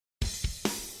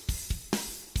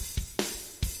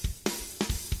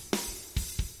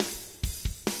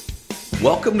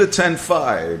Welcome to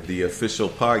 10-5, the official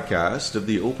podcast of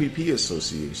the OPP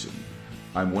Association.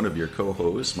 I'm one of your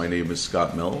co-hosts. My name is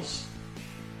Scott Mills.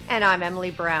 And I'm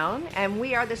Emily Brown, and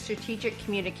we are the Strategic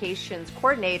Communications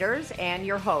Coordinators and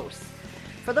your hosts.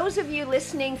 For those of you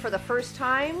listening for the first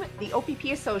time, the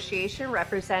OPP Association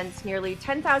represents nearly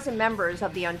 10,000 members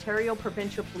of the Ontario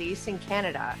Provincial Police in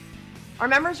Canada. Our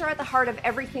members are at the heart of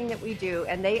everything that we do,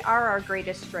 and they are our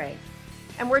greatest strength.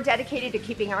 And we're dedicated to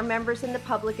keeping our members and the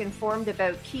public informed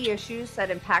about key issues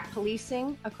that impact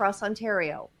policing across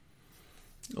Ontario.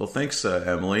 Well, thanks,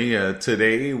 Emily.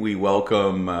 Today we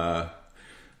welcome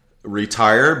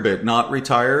retired but not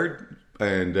retired,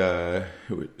 and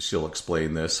she'll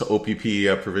explain this,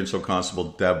 OPP Provincial Constable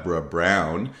Deborah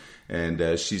Brown,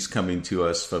 and she's coming to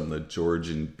us from the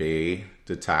Georgian Bay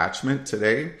Detachment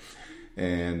today.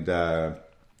 And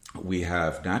we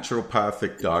have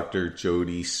naturopathic Dr.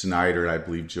 Jody Snyder, and I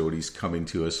believe Jody's coming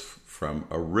to us from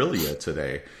Aurelia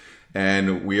today.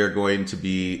 And we are going to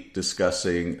be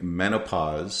discussing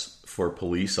menopause for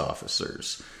police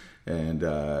officers. And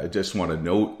I just want to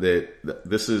note that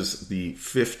this is the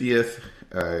 50th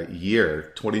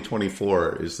year.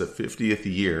 2024 is the 50th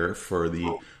year for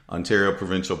the Ontario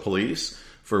Provincial Police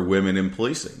for women in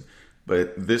policing.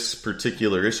 But this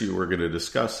particular issue we're going to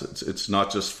discuss, it's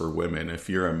not just for women. If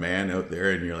you're a man out there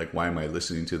and you're like, why am I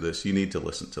listening to this? You need to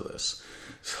listen to this.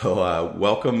 So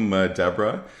welcome,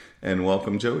 Deborah, and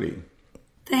welcome, Jody.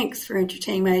 Thanks for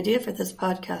entertaining my idea for this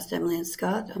podcast, Emily and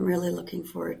Scott. I'm really looking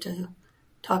forward to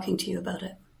talking to you about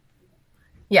it.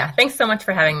 Yeah, thanks so much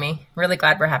for having me. Really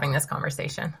glad we're having this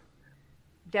conversation.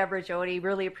 Deborah, Jody,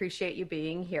 really appreciate you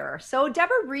being here. So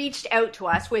Deborah reached out to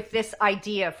us with this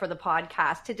idea for the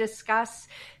podcast to discuss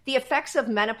the effects of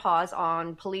menopause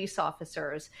on police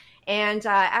officers. And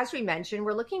as we mentioned,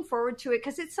 we're looking forward to it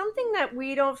because it's something that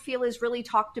we don't feel is really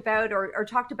talked about or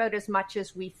talked about as much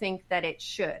as we think that it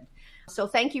should. So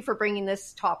thank you for bringing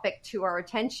this topic to our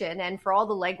attention and for all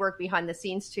the legwork behind the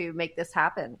scenes to make this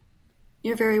happen.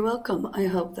 You're very welcome. I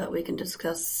hope that we can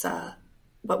discuss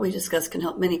what we discuss can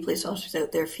help many police officers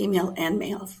out there, female and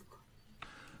males.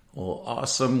 Well,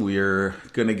 awesome. We're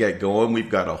going to get going. We've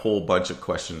got a whole bunch of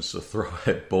questions to throw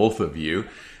at both of you.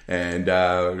 And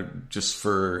just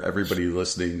for everybody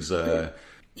listening,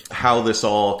 how this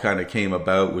all kind of came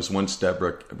about was once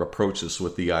Deborah approached us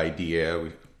with the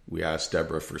idea, we asked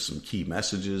Deborah for some key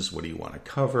messages. What do you want to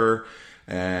cover?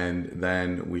 And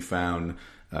then we found,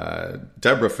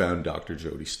 Deborah found Dr.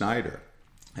 Jody Snyder.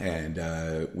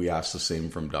 And we asked the same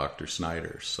from Dr.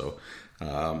 Snyder. So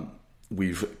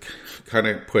we've kind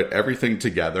of put everything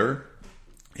together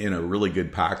in a really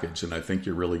good package, and I think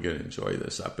you're really going to enjoy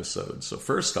this episode. So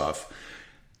first off,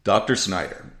 Dr.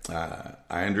 Snyder,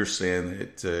 I understand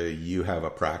that you have a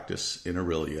practice in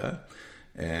Aurelia,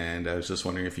 and I was just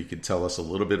wondering if you could tell us a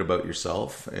little bit about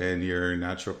yourself and your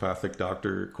naturopathic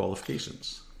doctor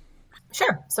qualifications.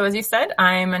 Sure. So as you said,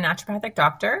 I'm a naturopathic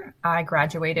doctor. I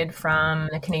graduated from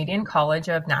the Canadian College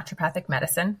of Naturopathic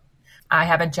Medicine. I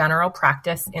have a general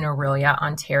practice in Aurelia,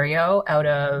 Ontario, out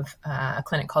of a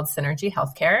clinic called Synergy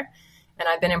Healthcare. And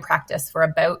I've been in practice for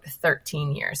about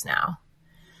 13 years now.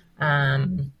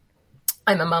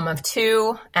 I'm a mom of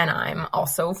two, and I'm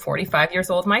also 45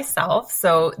 years old myself.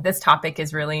 So this topic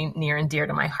is really near and dear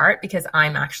to my heart because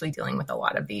I'm actually dealing with a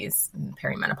lot of these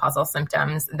perimenopausal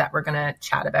symptoms that we're going to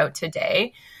chat about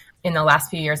today. In the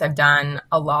last few years, I've done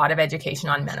a lot of education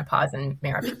on menopause and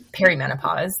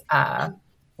perimenopause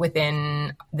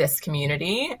within this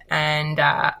community. And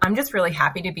I'm just really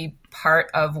happy to be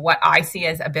part of what I see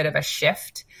as a bit of a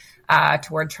shift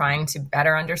toward trying to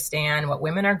better understand what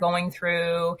women are going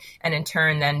through and in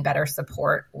turn then better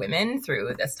support women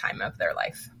through this time of their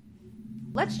life.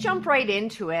 Let's jump right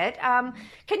into it. Can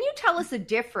you tell us the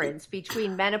difference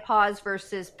between menopause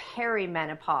versus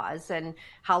perimenopause and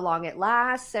how long it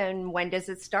lasts and when does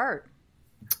it start?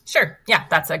 Sure. Yeah,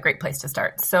 that's a great place to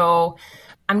start. So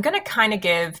I'm going to kind of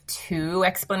give two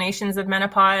explanations of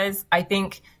menopause. I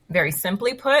think very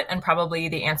simply put, and probably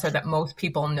the answer that most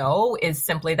people know, is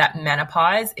simply that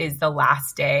menopause is the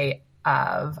last day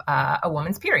of a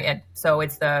woman's period. So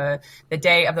it's the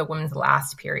day of the woman's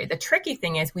last period. The tricky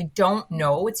thing is we don't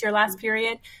know it's your last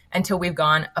period until we've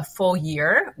gone a full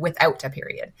year without a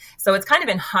period. So it's kind of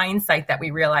in hindsight that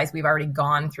we realize we've already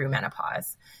gone through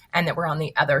menopause and that we're on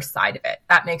the other side of it.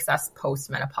 That makes us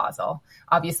postmenopausal.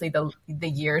 Obviously, the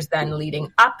years then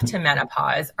leading up to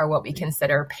menopause are what we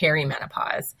consider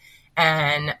perimenopause.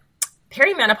 And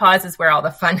perimenopause is where all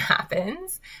the fun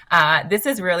happens. This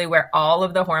is really where all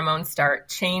of the hormones start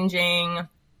changing.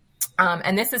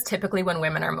 And this is typically when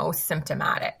women are most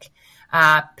symptomatic.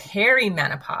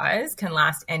 Perimenopause can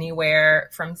last anywhere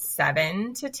from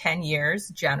 7 to 10 years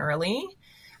generally.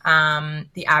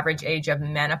 The average age of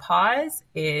menopause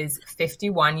is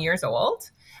 51 years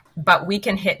old, but we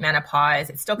can hit menopause.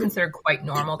 It's still considered quite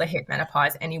normal to hit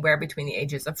menopause anywhere between the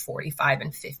ages of 45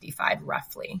 and 55,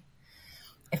 roughly.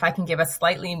 If I can give a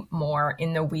slightly more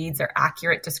in the weeds or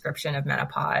accurate description of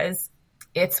menopause,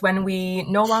 it's when we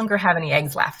no longer have any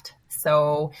eggs left.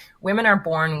 So women are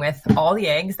born with all the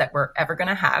eggs that we're ever going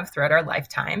to have throughout our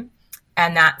lifetime.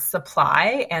 And that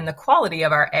supply and the quality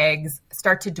of our eggs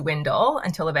start to dwindle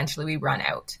until eventually we run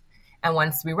out. And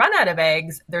once we run out of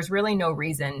eggs, there's really no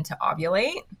reason to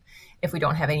ovulate. If we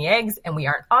don't have any eggs and we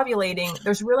aren't ovulating,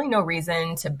 there's really no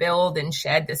reason to build and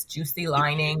shed this juicy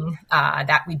lining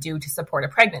that we do to support a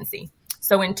pregnancy.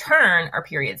 So in turn, our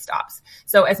period stops.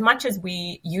 So as much as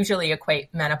we usually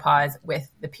equate menopause with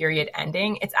the period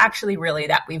ending, it's actually really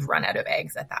that we've run out of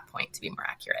eggs at that point, to be more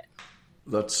accurate.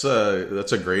 That's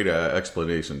a great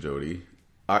explanation, Jody.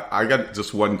 I got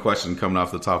just one question coming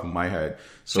off the top of my head.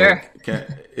 So sure.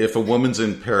 If a woman's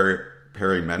in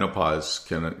perimenopause,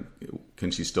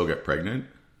 can she still get pregnant?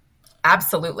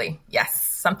 Absolutely. Yes.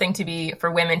 Something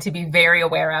for women to be very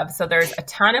aware of. So there's a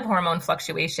ton of hormone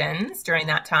fluctuations during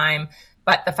that time,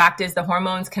 but the fact is the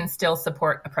hormones can still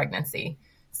support a pregnancy.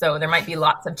 So there might be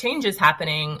lots of changes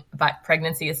happening, but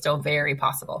pregnancy is still very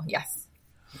possible. Yes.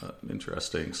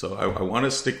 Interesting. So I want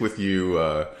to stick with you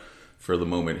for the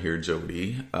moment here,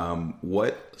 Jody.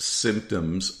 What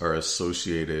symptoms are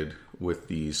associated with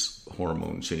these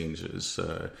hormone changes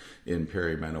in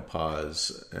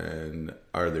perimenopause? And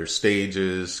are there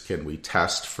stages? Can we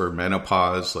test for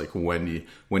menopause? Like when do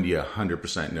you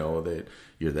 100% know that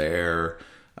you're there?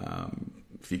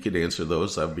 If you could answer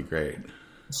those, that would be great.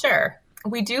 Sure.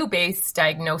 We do base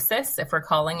diagnosis, if we're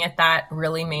calling it that,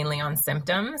 really mainly on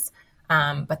symptoms.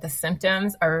 But the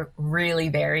symptoms are really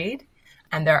varied,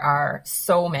 and there are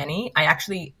so many. I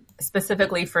actually,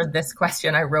 specifically for this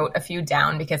question, I wrote a few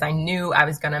down because I knew I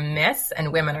was going to miss,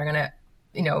 and women are going to,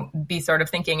 be sort of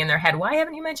thinking in their head, why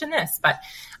haven't you mentioned this? But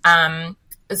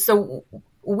so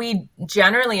we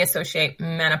generally associate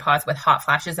menopause with hot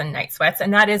flashes and night sweats,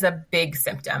 and that is a big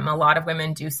symptom. A lot of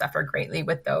women do suffer greatly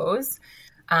with those.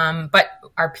 But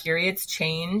our periods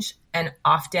change, and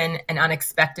often and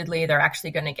unexpectedly, they're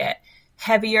actually going to get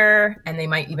heavier, and they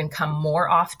might even come more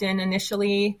often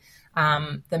initially.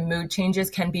 The mood changes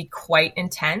can be quite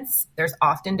intense. There's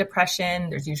often depression.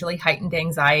 There's usually heightened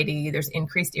anxiety. There's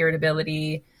increased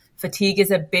irritability. Fatigue is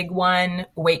a big one.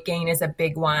 Weight gain is a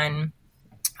big one.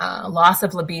 Loss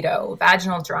of libido,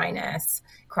 vaginal dryness,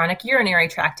 chronic urinary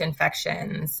tract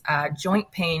infections,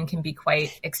 joint pain can be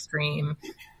quite extreme.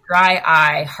 Dry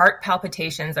eye, heart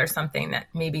palpitations are something that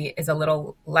maybe is a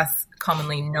little less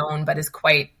commonly known, but is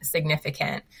quite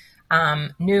significant.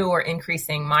 New or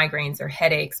increasing migraines or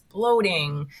headaches,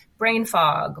 bloating, brain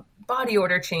fog, body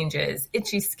odor changes,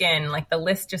 itchy skin, like the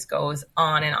list just goes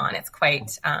on and on. It's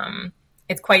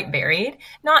quite varied.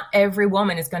 Not every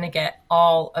woman is going to get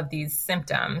all of these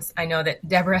symptoms. I know that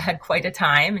Deborah had quite a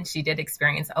time, and she did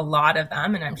experience a lot of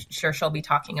them, and I'm sure she'll be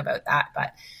talking about that.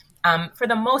 But for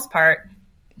the most part,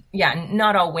 yeah,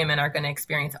 not all women are going to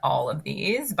experience all of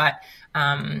these, but,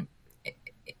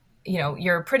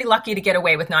 you're pretty lucky to get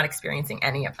away with not experiencing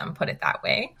any of them, put it that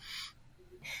way.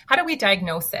 How do we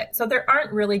diagnose it? So there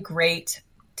aren't really great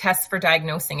tests for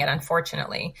diagnosing it,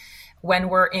 unfortunately. When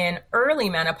we're in early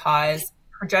menopause,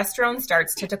 progesterone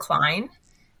starts to decline,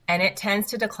 and it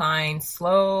tends to decline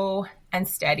slow and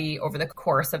steady over the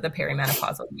course of the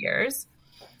perimenopausal years.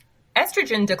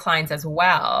 Estrogen declines as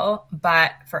well,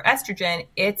 but for estrogen,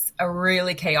 it's a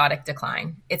really chaotic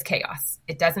decline. It's chaos.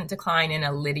 It doesn't decline in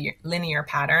a linear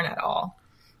pattern at all.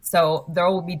 So there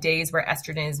will be days where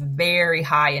estrogen is very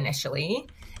high initially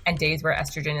and days where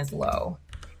estrogen is low.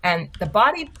 And the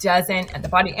body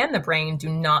and the brain do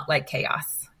not like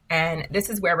chaos. And this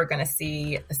is where we're going to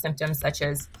see the symptoms such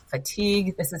as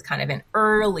fatigue. This is kind of an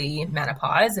early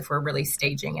menopause, if we're really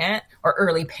staging it, or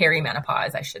early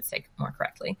perimenopause, I should say more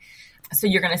correctly. So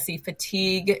you're going to see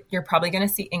fatigue. You're probably going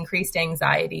to see increased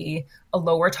anxiety, a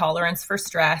lower tolerance for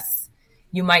stress.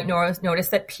 You might notice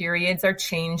that periods are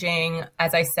changing.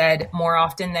 As I said, more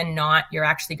often than not, you're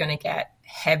actually going to get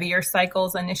heavier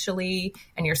cycles initially,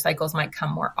 and your cycles might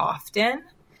come more often.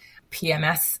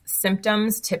 PMS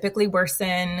symptoms typically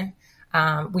worsen.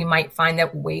 We might find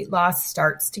that weight loss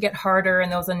starts to get harder in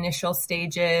those initial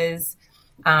stages.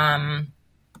 As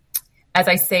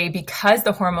I say, because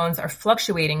the hormones are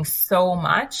fluctuating so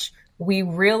much, we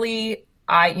really,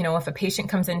 if a patient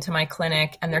comes into my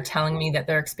clinic and they're telling me that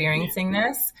they're experiencing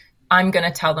this, I'm going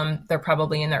to tell them they're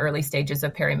probably in the early stages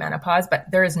of perimenopause, but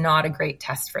there is not a great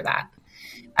test for that.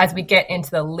 As we get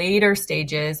into the later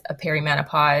stages of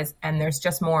perimenopause and there's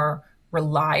just more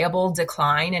reliable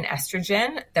decline in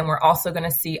estrogen, then we're also going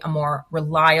to see a more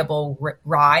reliable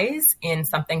rise in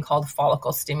something called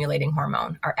follicle stimulating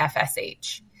hormone, or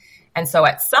FSH. And so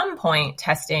at some point,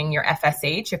 testing your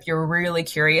FSH, if you're really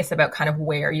curious about kind of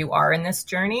where you are in this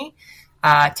journey,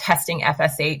 testing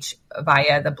FSH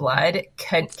via the blood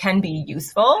can be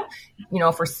useful. You know,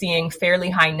 if we're seeing fairly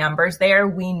high numbers there,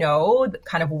 we know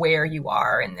kind of where you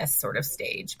are in this sort of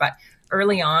stage. But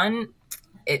early on,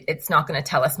 it's not going to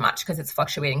tell us much because it's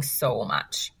fluctuating so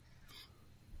much.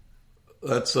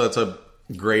 That's a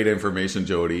great information,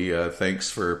 Jody. Thanks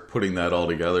for putting that all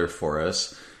together for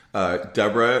us.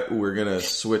 Deborah, we're going to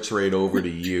switch right over to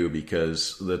you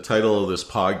because the title of this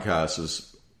podcast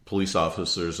is Police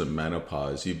Officers in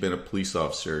Menopause. You've been a police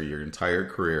officer your entire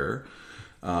career.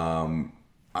 I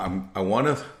want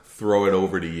to throw it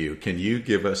over to you. Can you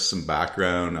give us some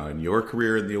background on your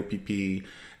career in the OPP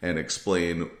and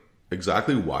explain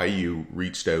exactly why you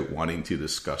reached out wanting to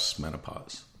discuss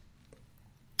menopause?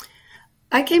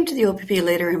 I came to the OPP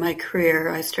later in my career.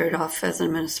 I started off as a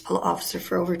municipal officer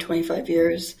for over 25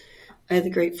 years. I had the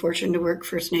great fortune to work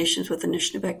First Nations with the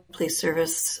Anishinaabe Police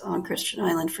Service on Christian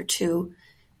Island for 2.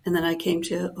 And then I came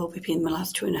to OPP in the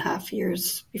last 2.5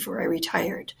 years before I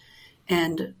retired.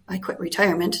 And I quit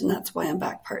retirement, and that's why I'm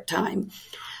back part-time.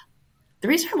 The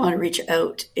reason I want to reach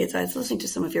out is I was listening to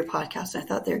some of your podcasts, and I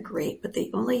thought they're great, but they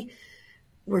only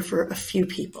were for a few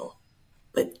people.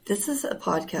 But this is a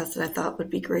podcast that I thought would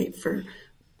be great for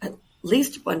at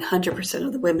least 100%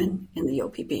 of the women in the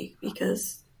OPP,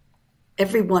 because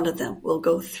every one of them will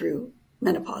go through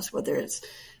menopause, whether it's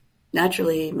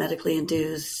naturally, medically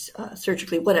induced,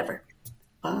 surgically, whatever.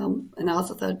 And I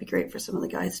also thought it'd be great for some of the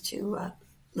guys to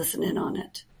listen in on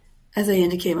it. As I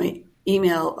indicate in my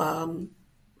email,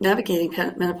 navigating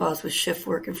menopause with shift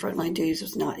work and frontline duties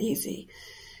was not easy.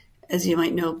 As you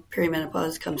might know,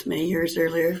 perimenopause comes many years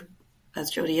earlier, as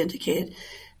Jody indicated,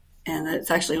 and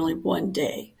it's actually only one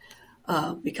day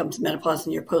becomes menopause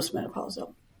and you're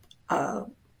postmenopausal.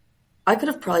 I could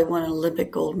have probably won an Olympic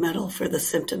gold medal for the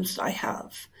symptoms I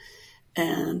have.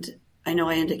 And I know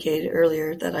I indicated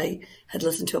earlier that I had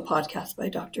listened to a podcast by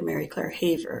Dr. Mary Claire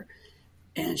Haver,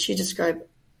 and she described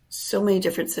so many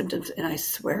different symptoms, and I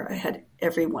swear I had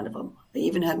every one of them. I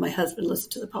even had my husband listen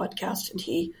to the podcast, and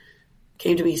he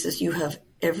came to me and says, "You have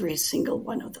every single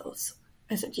one of those."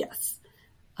 I said, yes.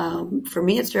 For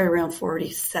me, it started around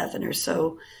 47 or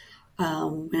so.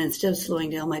 And instead of slowing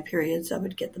down my periods, I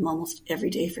would get them almost every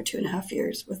day for 2.5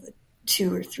 years with a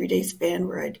 2 or 3 day span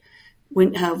where I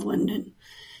wouldn't have one, and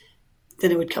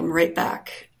then it would come right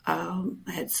back. I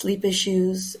had sleep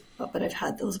issues, but I've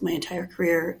had those my entire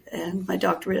career. And my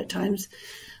doctor would at times,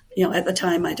 at the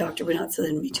time, my doctor would not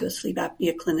send me to a sleep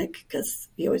apnea clinic because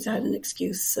he always had an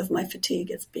excuse of my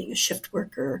fatigue as being a shift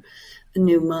worker, a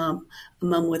new mom, a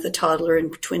mom with a toddler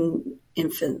and twin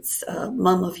infants, a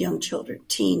mom of young children,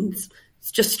 teens.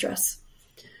 It's just stress.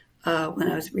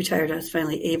 When I was retired, I was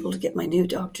finally able to get my new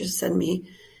doctor to send me,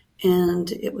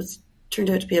 and it turned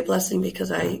out to be a blessing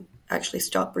because I actually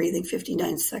stopped breathing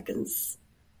 59 seconds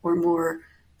or more,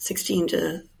 16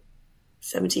 to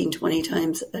 17, 20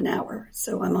 times an hour.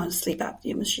 So I'm on a sleep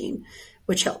apnea machine,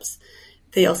 which helps.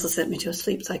 They also sent me to a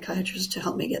sleep psychiatrist to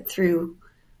help me get through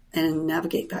and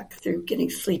navigate back through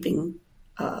sleeping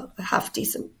a half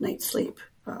decent night's sleep.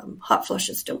 Hot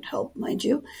flushes don't help, mind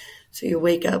you. So you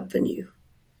wake up and you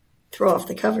throw off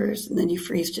the covers and then you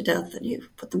freeze to death and you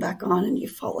put them back on and you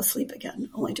fall asleep again,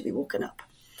 only to be woken up.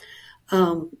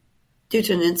 Due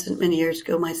to an incident many years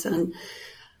ago, my son,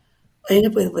 I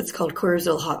ended up with what's called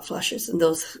cortisol hot flushes, and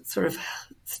those sort of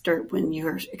start when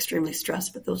you're extremely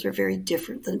stressed, but those are very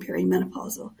different than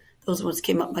perimenopausal. Those ones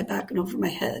came up my back and over my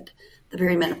head. The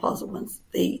perimenopausal ones,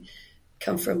 they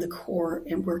come from the core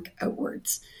and work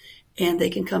outwards, and they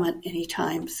can come at any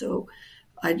time. So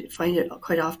I'd find it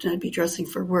quite often I'd be dressing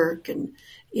for work, and,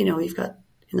 you've got,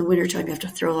 in the wintertime, you have to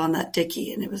throw on that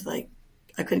dickie, and it was like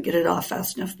I couldn't get it off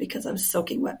fast enough because I was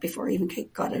soaking wet before I even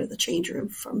got out of the change room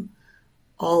from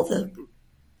all the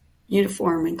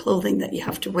uniform and clothing that you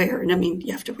have to wear. And I mean,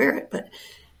 you have to wear it, but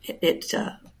it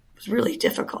was really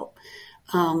difficult.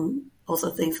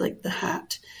 Also things like the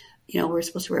hat, we're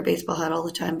supposed to wear a baseball hat all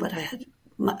the time, but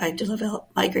I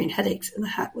developed migraine headaches, and the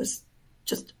hat was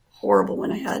just horrible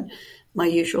when I had my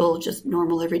usual, just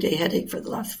normal everyday headache for the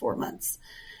last 4 months.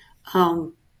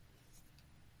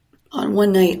 On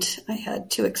one night, I had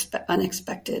 2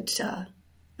 unexpected,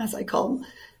 as I call them,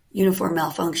 uniform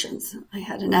malfunctions. I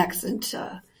had an accident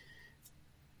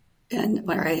and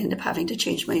where I ended up having to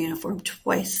change my uniform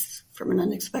twice from an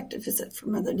unexpected visit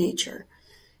from Mother Nature.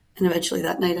 And eventually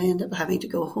that night I ended up having to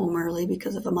go home early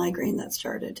because of a migraine that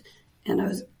started. And I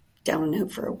was down and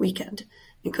out for a weekend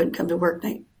and couldn't come to work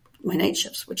my night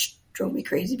shifts, which drove me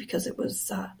crazy because it was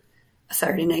a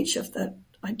Saturday night shift that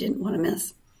I didn't want to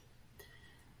miss.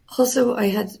 Also, I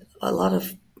had a lot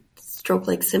of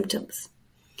stroke-like symptoms.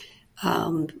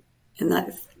 And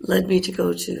that led me to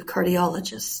go to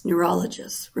cardiologists,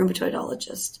 neurologists,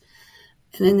 rheumatologist.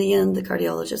 And in the end, the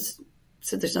cardiologist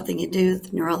said, there's nothing you do.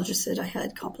 The neurologist said I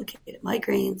had complicated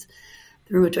migraines.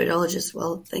 The rheumatologist,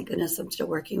 well, thank goodness I'm still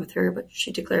working with her, but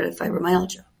she declared it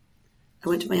fibromyalgia. I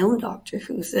went to my own doctor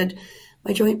who said,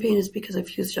 my joint pain is because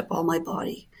I've used up all my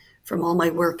body from all my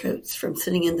workouts, from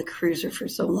sitting in the cruiser for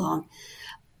so long.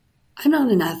 I'm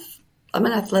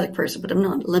an athletic person, but I'm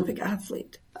not an Olympic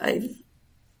athlete. I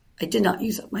did not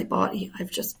use up my body.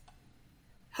 I've just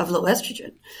have low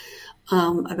estrogen.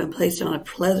 I've been placed on a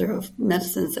plethora of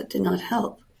medicines that did not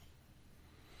help.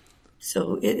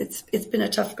 So it's been a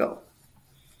tough go.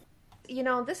 You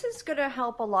know, this is going to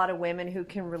help a lot of women who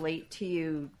can relate to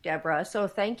you, Deborah. So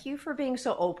thank you for being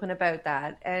so open about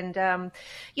that. And,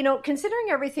 you know, considering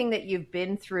everything that you've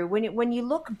been through, when you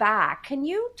look back, can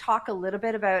you talk a little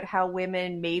bit about how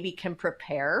women maybe can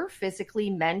prepare physically,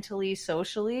 mentally,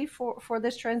 socially for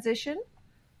this transition?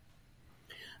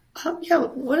 Yeah,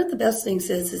 one of the best things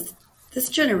is this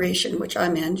generation, which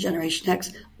I'm in, Generation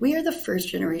X, we are the first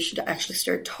generation to actually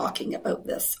start talking about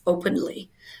this openly.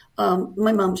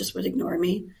 My mom just would ignore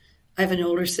me. I have an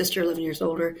older sister, 11 years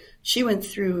older. She went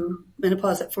through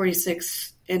menopause at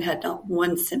 46 and had not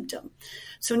one symptom.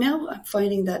 So now I'm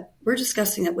finding that we're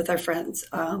discussing it with our friends.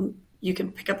 You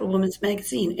can pick up a woman's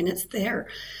magazine and it's there.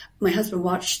 My husband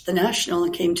watched The National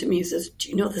and came to me and says, do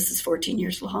you know this is 14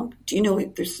 years long? Do you know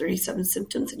there's 37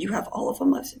 symptoms and you have all of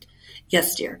them? I said,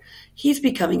 yes, dear. He's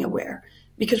becoming aware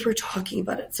because we're talking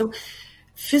about it. So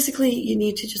physically, you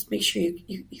need to just make sure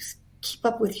you keep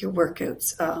up with your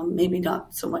workouts. Maybe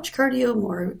not so much cardio,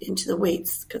 more into the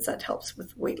weights because that helps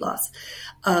with weight loss.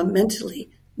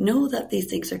 Mentally, know that these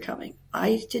things are coming.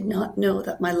 I did not know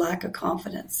that my lack of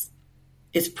confidence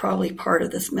is probably part of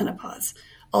this menopause.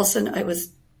 All of a sudden,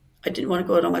 I didn't want to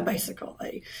go out on my bicycle.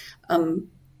 I'm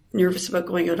nervous about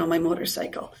going out on my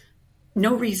motorcycle.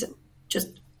 No reason,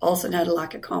 just all of a sudden I had a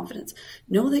lack of confidence.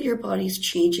 Know that your body's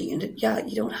changing, and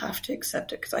you don't have to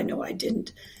accept it because I know I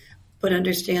didn't. But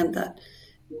understand that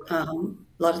a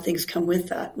lot of things come with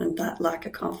that, and that lack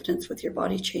of confidence with your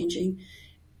body changing.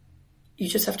 You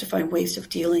just have to find ways of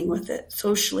dealing with it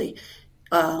socially.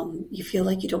 You feel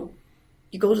like you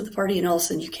go to the party and all of a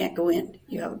sudden you can't go in.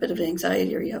 You have a bit of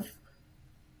anxiety or you have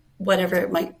whatever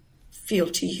it might feel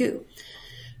to you.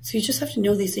 So you just have to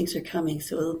know these things are coming.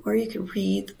 So the more you can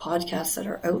read the podcasts that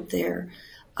are out there,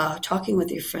 talking with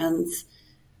your friends,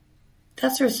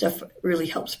 that sort of stuff really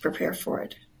helps prepare for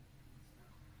it.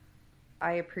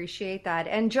 I appreciate that.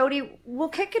 And Jody, we'll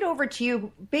kick it over to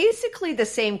you. Basically the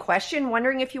same question,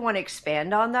 wondering if you want to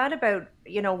expand on that about,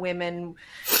 women,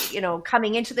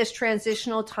 coming into this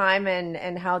transitional time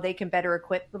and how they can better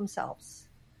equip themselves.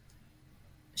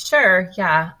 Sure.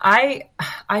 Yeah. I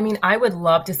mean, I would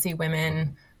love to see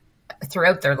women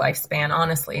throughout their lifespan,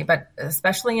 honestly, but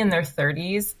especially in their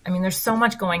 30s. I mean, there's so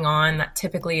much going on that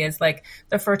typically is like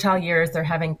the fertile years, they're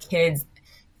having kids,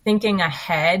 thinking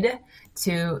ahead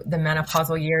to the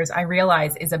menopausal years, I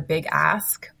realize is a big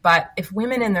ask. But if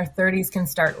women in their 30s can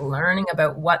start learning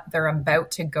about what they're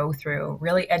about to go through,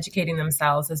 really educating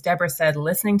themselves, as Deborah said,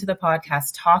 listening to the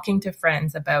podcast, talking to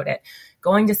friends about it,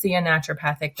 going to see a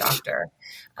naturopathic doctor,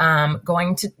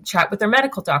 going to chat with their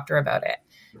medical doctor about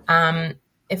it.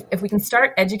 If we can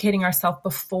start educating ourselves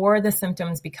before the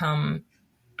symptoms become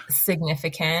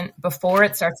significant, before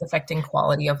it starts affecting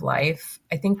quality of life,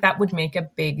 I think that would make a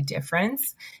big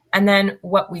difference. And then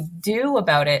what we do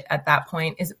about it at that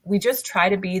point is we just try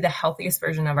to be the healthiest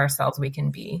version of ourselves we can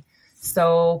be.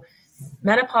 So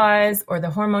menopause or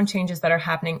the hormone changes that are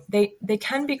happening, they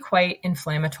can be quite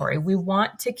inflammatory. We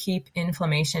want to keep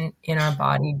inflammation in our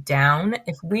body down.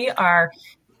 If we are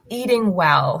eating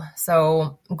well,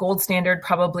 so gold standard,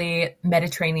 probably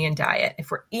Mediterranean diet. If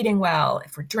we're eating well,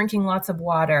 if we're drinking lots of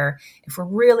water, if we're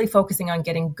really focusing on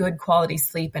getting good quality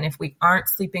sleep, and if we aren't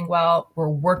sleeping well, we're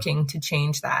working to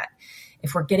change that.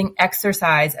 If we're getting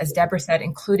exercise, as Deborah said,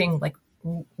 including like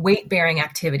weight-bearing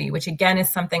activity, which again is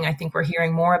something I think we're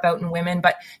hearing more about in women,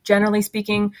 but generally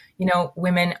speaking,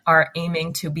 women are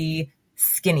aiming to be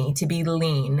skinny, to be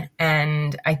lean.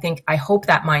 And I hope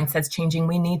that mindset's changing.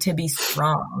 We need to be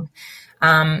strong.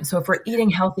 So if we're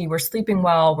eating healthy, we're sleeping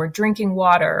well, we're drinking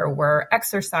water, we're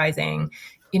exercising,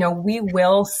 we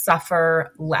will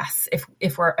suffer less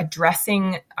if we're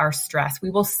addressing our stress. We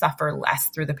will suffer less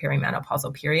through the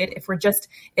perimenopausal period if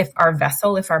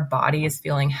our body is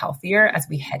feeling healthier as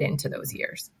we head into those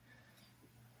years.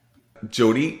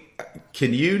 Jody,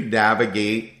 can you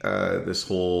navigate this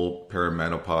whole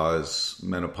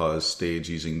menopause stage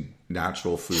using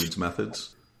natural foods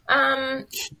methods?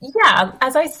 Yeah,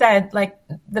 as I said, like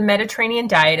the Mediterranean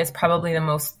diet is probably the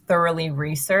most thoroughly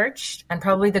researched and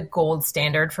probably the gold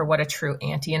standard for what a true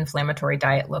anti-inflammatory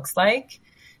diet looks like.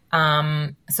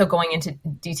 So going into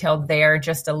detail there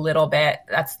just a little bit,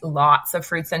 that's lots of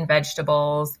fruits and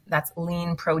vegetables, that's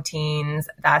lean proteins,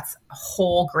 that's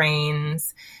whole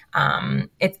grains.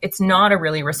 It's not a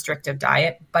really restrictive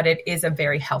diet, but it is a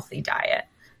very healthy diet.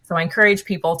 So I encourage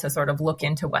people to sort of look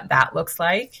into what that looks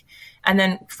like. And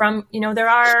then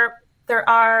there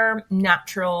are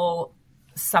natural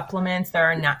supplements, there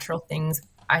are natural things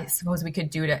I suppose we could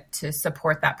do to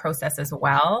support that process as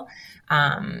well.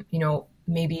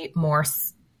 Maybe more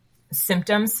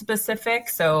symptom specific.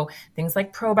 So things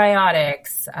like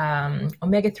probiotics,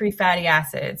 omega-3 fatty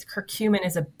acids, curcumin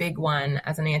is a big one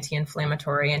as an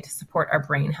anti-inflammatory and to support our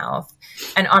brain health.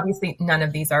 And obviously none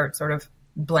of these are sort of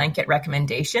blanket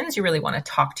recommendations. You really want to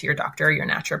talk to your doctor or your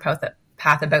naturopath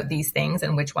about these things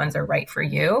and which ones are right for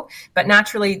you. But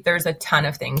naturally, there's a ton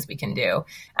of things we can do.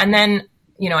 And then,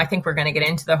 I think we're going to get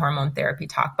into the hormone therapy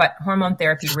talk, but hormone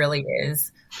therapy really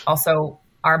is also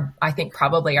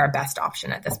probably our best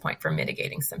option at this point for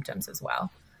mitigating symptoms as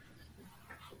well.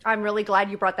 I'm really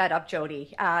glad you brought that up,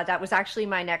 Jody. That was actually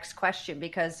my next question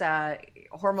because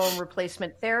hormone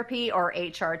replacement therapy, or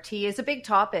HRT, is a big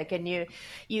topic, and you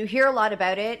hear a lot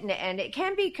about it, and it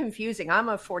can be confusing. I'm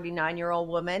a 49-year-old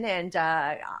woman, and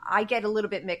I get a little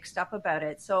bit mixed up about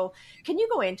it. So can you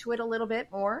go into it a little bit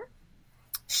more?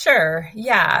 Sure.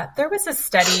 Yeah. There was a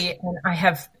study, and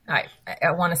I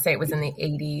want to say it was in the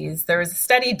 80s. There was a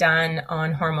study done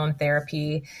on hormone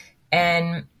therapy,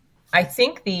 and I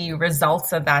think the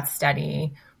results of that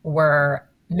study were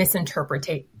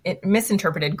misinterpreted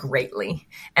greatly.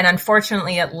 And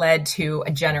unfortunately, it led to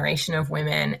a generation of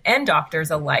women and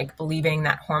doctors alike believing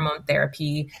that hormone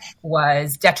therapy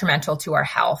was detrimental to our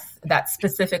health, that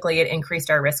specifically it increased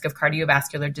our risk of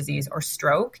cardiovascular disease or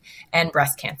stroke and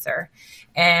breast cancer.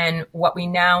 And what we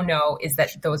now know is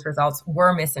that those results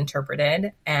were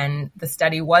misinterpreted and the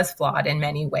study was flawed in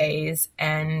many ways.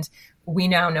 And we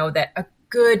now know that a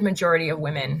good majority of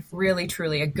women, really,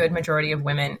 truly a good majority of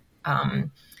women,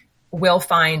 will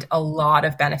find a lot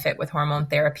of benefit with hormone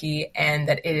therapy, and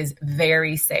that it is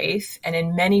very safe and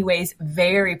in many ways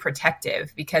very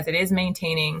protective because it is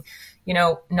maintaining,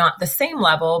 not the same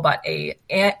level, but a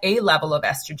level of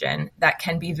estrogen that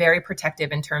can be very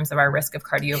protective in terms of our risk of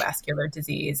cardiovascular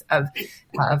disease, of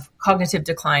cognitive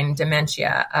decline,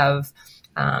 dementia, of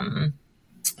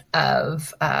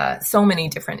so many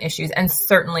different issues, and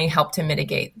certainly help to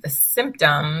mitigate the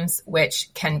symptoms,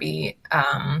 which can be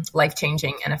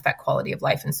life-changing and affect quality of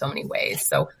life in so many ways.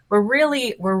 So we're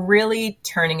really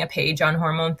turning a page on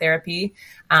hormone therapy.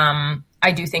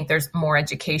 I do think there's more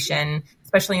education,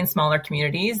 especially in smaller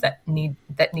communities, that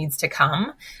needs to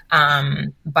come.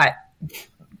 But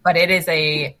it is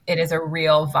a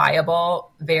real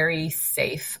viable, very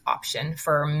safe option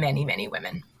for many, many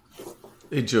women.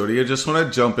 Hey, Jody, I just want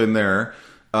to jump in there.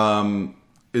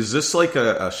 Is this like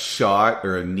a shot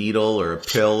or a needle or a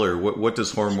pill, or what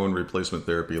does hormone replacement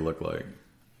therapy look like?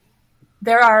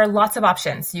 There are lots of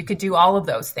options. You could do all of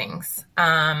those things.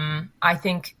 I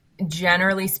think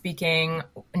generally speaking,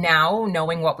 now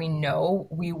knowing what we know,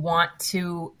 we want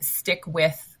to stick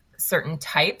with certain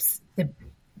types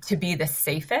to be the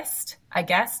safest, I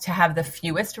guess, to have the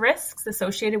fewest risks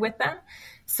associated with them.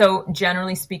 So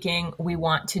generally speaking, we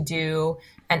want to do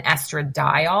an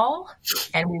estradiol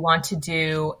and we want to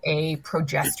do a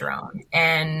progesterone.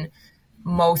 And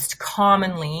most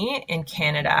commonly in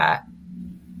Canada,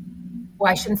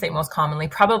 well, I shouldn't say most commonly,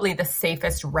 probably the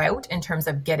safest route in terms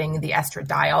of getting the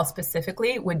estradiol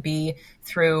specifically would be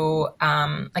through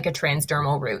like a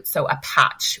transdermal route. So a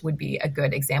patch would be a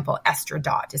good example.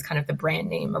 Estradot is kind of the brand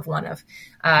name of one of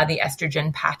the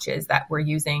estrogen patches that we're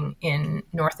using in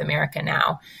North America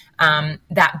now.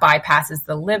 That bypasses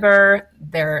the liver.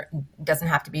 There doesn't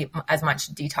have to be as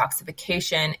much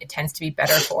detoxification. It tends to be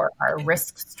better for our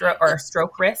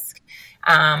stroke risk.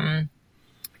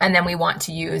 And then we want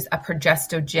to use a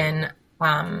progesterone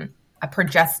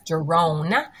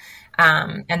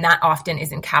And that often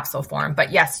is in capsule form.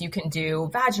 But yes, you can do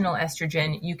vaginal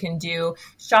estrogen, you can do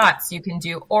shots, you can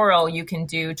do oral, you can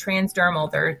do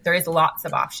transdermal. There is lots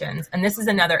of options. And this is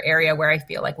another area where I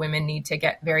feel like women need to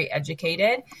get very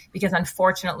educated, because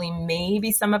unfortunately,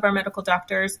 maybe some of our medical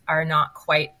doctors are not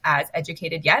quite as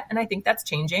educated yet. And I think that's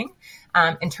changing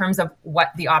in terms of what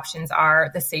the options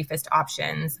are, the safest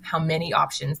options, how many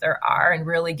options there are, and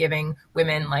really giving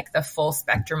women like the full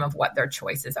spectrum of what their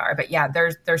choices are. But yeah,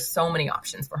 there's so many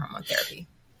options for hormone therapy.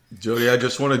 Jody, I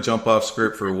just want to jump off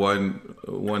script for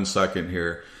one second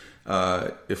here.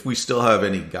 If we still have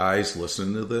any guys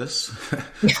listening to this,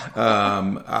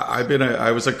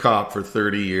 I was a cop for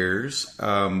 30 years.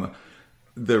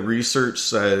 The research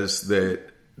says that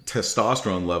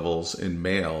testosterone levels in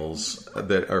males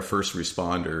that are first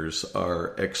responders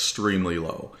are extremely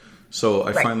low. So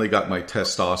I finally got my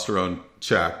testosterone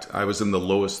checked. I was in the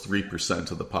lowest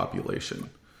 3% of the population.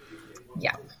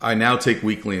 Yeah. I now take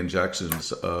weekly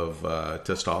injections of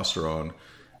testosterone,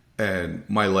 and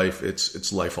my life,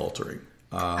 it's life altering.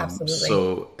 Absolutely.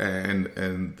 So,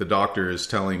 and the doctor is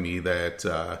telling me that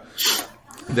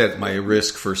that my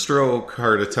risk for stroke,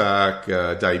 heart attack,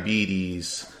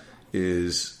 diabetes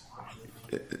is,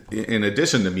 in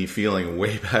addition to me feeling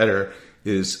way better,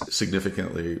 is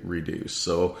significantly reduced.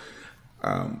 So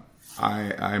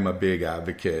I'm a big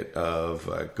advocate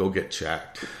of go get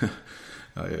checked.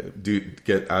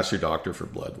 Ask your doctor for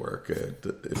blood work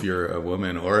if you're a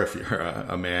woman or if you're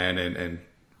a man,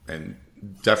 and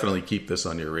definitely keep this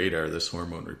on your radar, this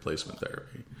hormone replacement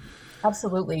therapy.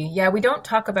 Absolutely. Yeah, we don't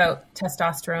talk about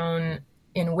testosterone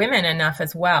in women enough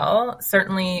as well.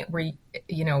 Certainly we're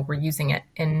using it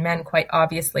in men quite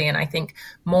obviously. And I think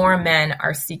more men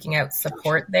are seeking out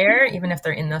support there, even if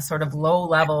they're in the sort of low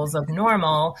levels of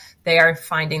normal. They are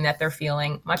finding that they're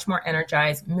feeling much more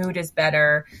energized. Mood is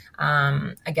better.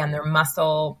 Again, their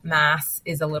muscle mass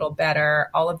is a little better.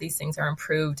 All of these things are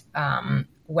improved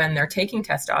when they're taking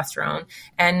testosterone.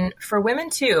 And for women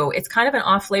too, it's kind of an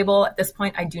off-label at this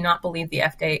point. I do not believe the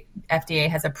FDA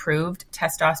has approved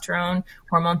testosterone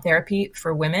hormone therapy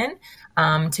for women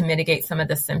to mitigate some of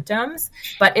the symptoms,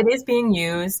 but it is being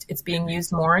used. It's being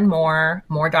used more and more.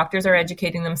 More doctors are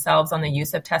educating themselves on the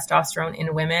use of testosterone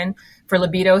in women. For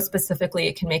libido specifically,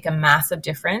 it can make a massive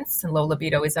difference. And low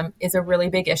libido is a really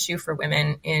big issue for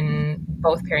women in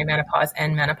both perimenopause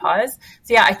and menopause.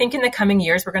 So yeah, I think in the coming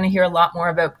years, we're going to hear a lot more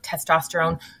about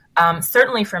testosterone,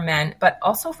 certainly for men, but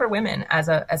also for women as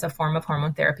a form of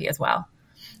hormone therapy as well.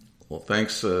 Well,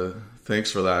 thanks for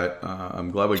that. I'm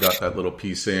glad we got that little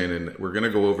piece in, and we're going to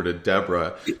go over to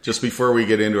Deborah. Just before we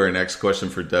get into our next question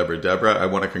for Deborah, I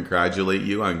want to congratulate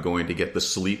you on going to get the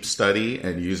sleep study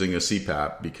and using a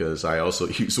CPAP, because I also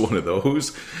use one of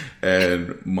those,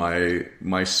 and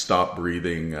my stop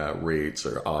breathing rates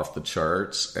are off the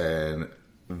charts, and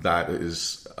that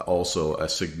is also a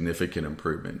significant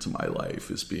improvement to my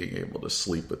life, is being able to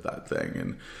sleep with that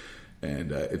thing.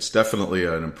 And it's definitely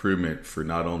an improvement for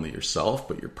not only yourself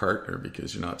but your partner,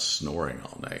 because you're not snoring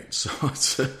all night. So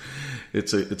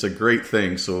it's a great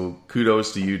thing. So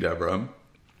kudos to you, Deborah.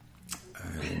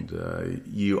 And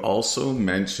you also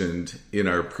mentioned in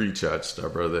our pre-chats,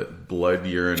 Deborah, that blood,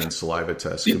 urine, and saliva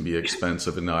tests can be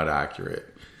expensive and not accurate.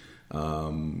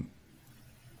 What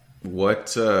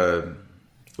do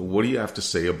you have to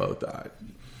say about that?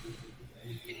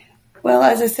 Well,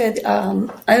 as I said,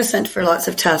 I was sent for lots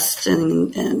of tests,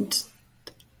 and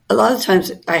a lot of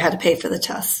times I had to pay for the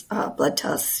tests, blood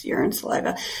tests, urine,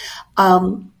 saliva.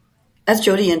 As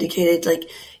Jody indicated, like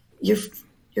your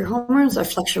hormones are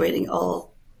fluctuating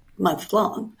all month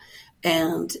long,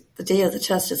 and the day of the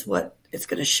test is what it's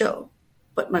going to show.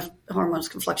 But my hormones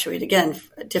can fluctuate again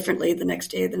differently the next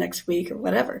day, the next week, or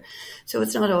whatever. So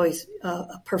it's not always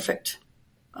a perfect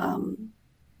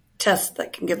test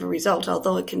that can give a result,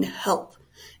 although it can help.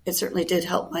 It certainly did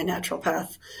help my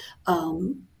naturopath.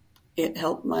 It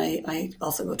helped I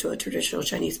also go to a traditional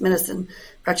Chinese medicine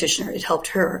practitioner. It helped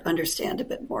her understand a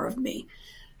bit more of me.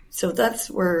 So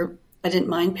that's where I didn't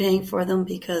mind paying for them,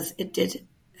 because it did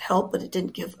help, but it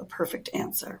didn't give a perfect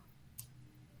answer.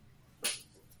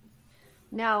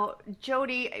 Now,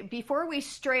 Jody, before we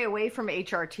stray away from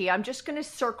HRT, I'm just going to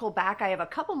circle back. I have a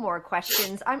couple more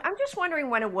questions. I'm just wondering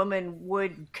when a woman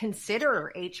would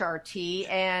consider HRT,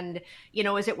 and,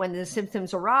 is it when the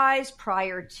symptoms arise,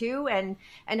 prior to, and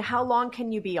how long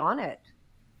can you be on it?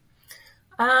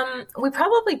 We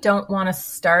probably don't want to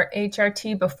start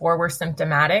HRT before we're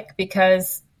symptomatic,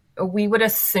 because we would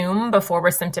assume before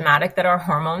we're symptomatic that our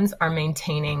hormones are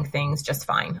maintaining things just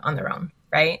fine on their own,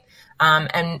 right?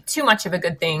 And too much of a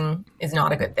good thing is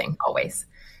not a good thing always.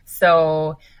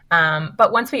 So,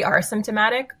 but once we are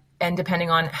symptomatic, And depending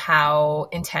on how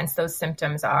intense those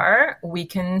symptoms are, we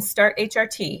can start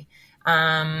HRT.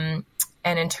 And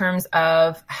in terms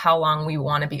of how long we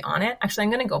want to be on it, actually,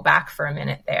 I'm going to go back for a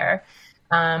minute there.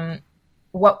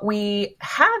 What we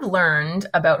have learned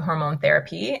about hormone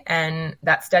therapy, and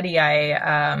that study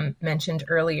I mentioned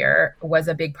earlier was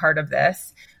a big part of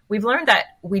this. We've learned that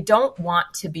we don't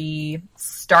want to be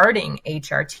starting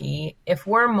HRT if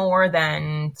we're more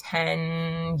than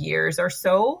 10 years or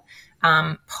so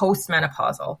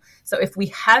postmenopausal. So if we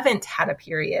haven't had a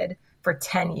period for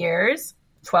 10 years,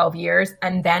 12 years,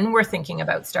 and then we're thinking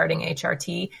about starting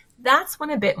HRT, that's when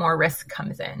a bit more risk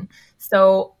comes in.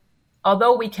 So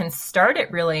although we can start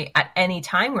it really at any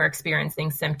time we're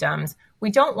experiencing symptoms, we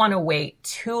don't want to wait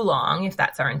too long if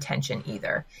that's our intention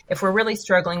either. If we're really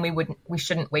struggling, we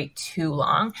shouldn't wait too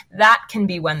long. That can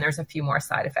be when there's a few more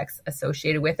side effects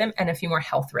associated with it and a few more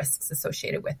health risks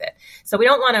associated with it. So we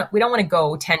don't want to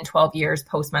go 10, 12 years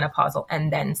postmenopausal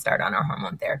and then start on our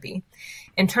hormone therapy.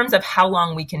 In terms of how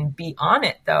long we can be on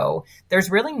it, though, there's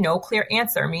really no clear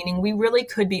answer, meaning we really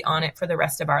could be on it for the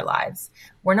rest of our lives.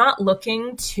 We're not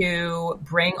looking to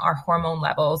bring our hormone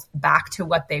levels back to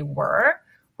what they were.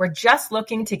 We're just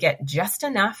looking to get just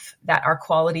enough that our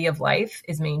quality of life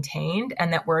is maintained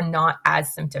and that we're not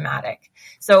as symptomatic.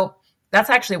 So that's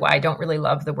actually why I don't really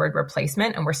love the word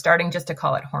replacement. And we're starting just to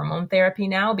call it hormone therapy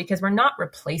now, because we're not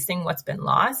replacing what's been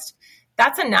lost.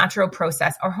 That's a natural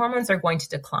process. Our hormones are going to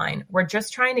decline. We're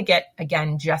just trying to get,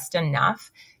 again, just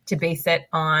enough to base it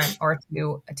on or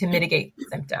to mitigate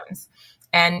symptoms.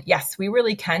 And yes, we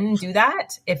really can do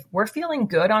that. If we're feeling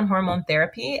good on hormone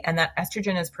therapy and that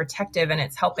estrogen is protective and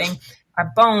it's helping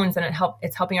our bones and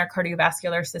it's helping our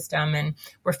cardiovascular system and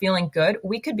we're feeling good,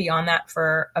 we could be on that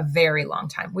for a very long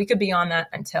time. We could be on that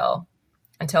until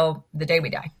the day we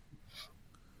die.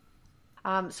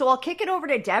 So I'll kick it over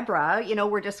to Deborah.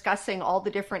 We're discussing all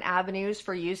the different avenues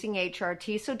for using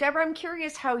HRT. So Deborah, I'm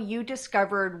curious how you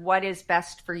discovered what is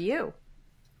best for you.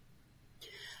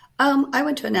 I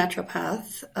went to a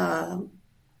naturopath,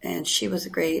 and she was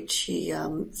great. She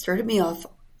started me off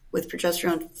with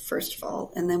progesterone, first of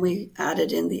all, and then we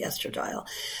added in the estradiol.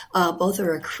 Both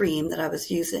are a cream that I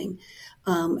was using,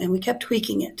 and we kept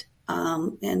tweaking it.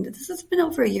 And this has been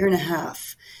over a year and a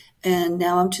half, and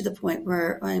now I'm to the point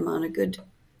where I'm on a good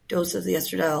dose of the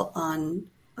estradiol on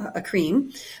a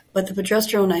cream, but the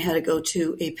progesterone I had to go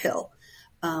to a pill.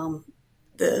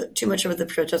 Too much of the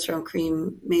progesterone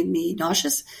cream made me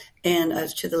nauseous, and I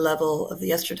was to the level of the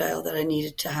estradiol that I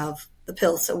needed to have the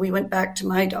pill. So we went back to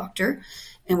my doctor,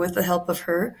 and with the help of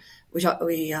her, we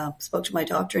spoke to my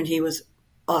doctor, and he was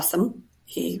awesome.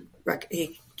 He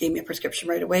gave me a prescription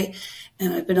right away,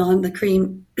 and I've been on the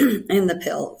cream and the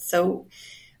pill. So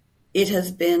it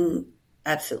has been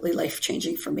absolutely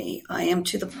life-changing for me. I am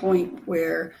to the point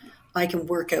where I can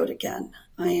work out again.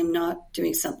 I am not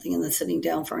doing something and then sitting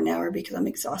down for an hour because I'm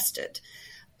exhausted.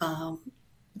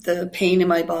 The pain in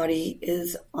my body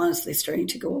is honestly starting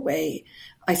to go away.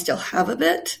 I still have a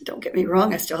bit. Don't get me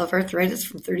wrong. I still have arthritis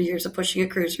from 30 years of pushing a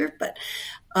cruiser, but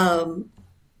I'm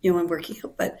working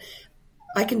out. But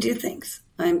I can do things.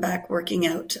 I'm back working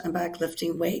out. I'm back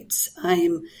lifting weights.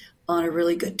 I'm on a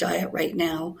really good diet right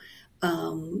now.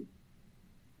 I've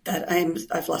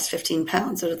lost 15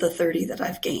 pounds out of the 30 that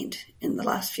I've gained in the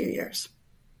last few years.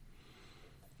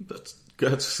 That's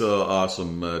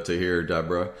awesome to hear,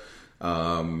 Deborah.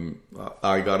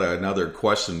 I got another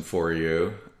question for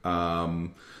you.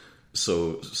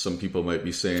 So some people might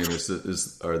be saying,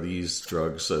 are these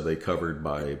drugs, are they covered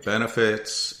by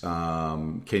benefits?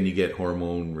 Can you get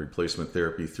hormone replacement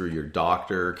therapy through your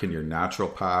doctor? Can your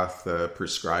naturopath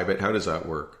prescribe it? How does that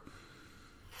work?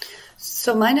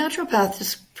 So my naturopath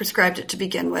just prescribed it to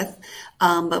begin with,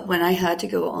 but when I had to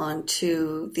go on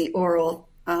to the oral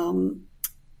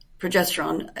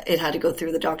progesterone, it had to go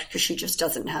through the doctor because she just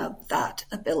doesn't have that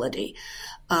ability.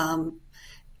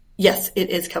 Yes, it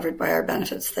is covered by our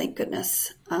benefits, thank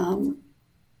goodness. And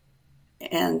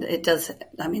it does,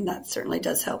 that certainly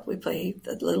does help. We pay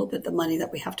a little bit the money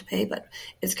that we have to pay, but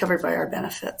it's covered by our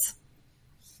benefits.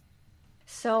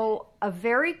 So a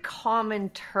very common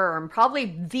term,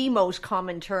 probably the most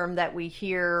common term that we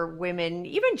hear women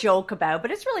even joke about, but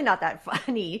it's really not that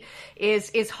funny,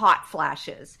 is hot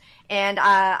flashes. And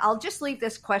I'll just leave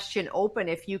this question open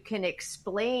if you can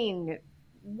explain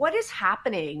what is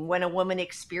happening when a woman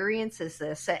experiences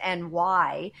this and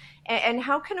why, and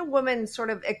how can a woman sort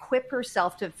of equip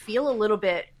herself to feel a little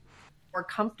bit more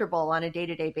comfortable on a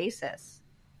day-to-day basis?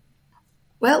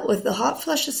 Well, with the hot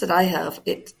flushes that I have,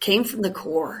 it came from the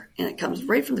core, and it comes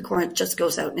right from the core, and it just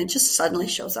goes out, and it just suddenly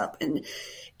shows up. And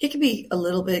it could be a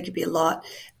little bit, it could be a lot,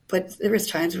 but there was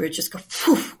times where it just go,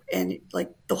 poof, and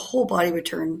like the whole body would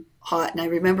turn hot. And I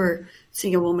remember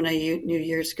seeing a woman I knew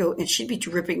years ago, and she'd be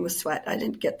dripping with sweat. I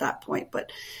didn't get that point,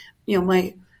 but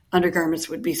my undergarments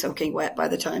would be soaking wet by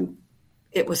the time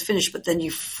it was finished. But then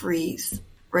you freeze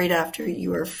right after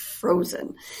you are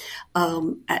frozen.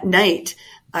 At night,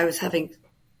 I was having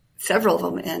several of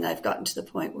them, and I've gotten to the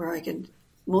point where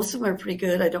most of them are pretty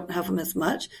good. I don't have them as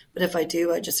much, but if I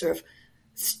do, I just sort of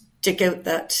stick out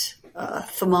that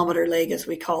thermometer leg, as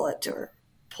we call it, or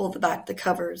pull the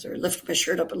covers, or lift my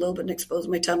shirt up a little bit and expose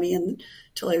my tummy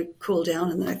until I cool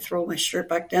down, and then I throw my shirt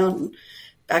back down and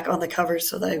back on the covers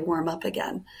so that I warm up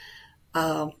again.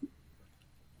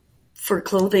 For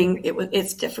clothing,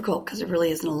 it's difficult because it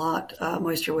really isn't a lot.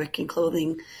 Moisture wicking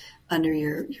clothing under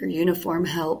your uniform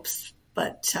helps,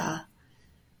 but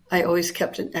I always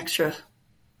kept an extra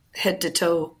head to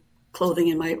toe clothing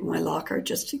in my locker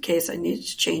just in case I needed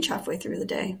to change halfway through the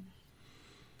day.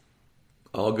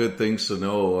 All good things to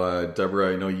know.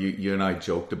 Deborah, I know you and I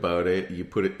joked about it. You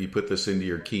put this into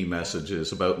your key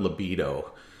messages about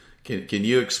libido. Can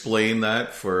you explain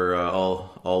that for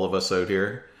all of us out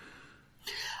here?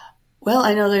 Well,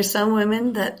 I know there's some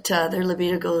women that their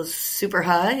libido goes super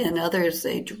high, and others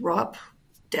they drop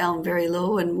down very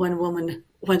low. And one woman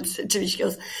once said to me, she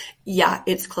goes, "Yeah,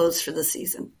 it's closed for the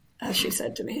season." She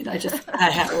said to me, and I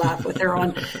had to laugh with her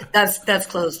on that's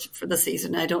closed for the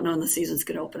season. I don't know when the season's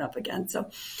going to open up again. So,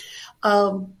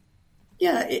 I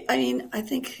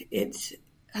think it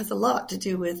has a lot to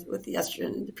do with the estrogen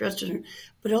and the progesterone,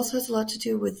 but it also has a lot to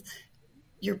do with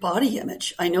your body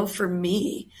image. I know for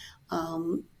me,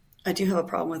 I do have a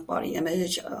problem with body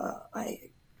image. I'm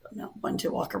not one to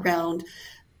walk around.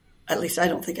 At least I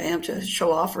don't think I am to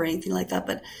show off or anything like that.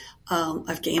 But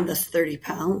I've gained this 30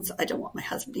 pounds. I don't want my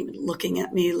husband even looking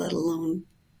at me, let alone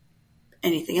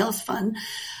anything else fun.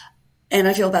 And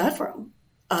I feel bad for him.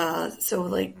 So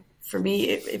like for me,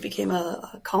 it became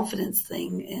a confidence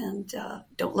thing, and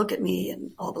don't look at me,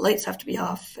 and all the lights have to be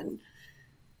off. And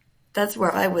that's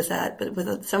where I was at. But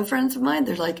with some friends of mine,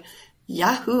 they're like,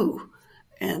 Yahoo!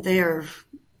 And they are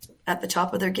at the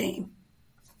top of their game.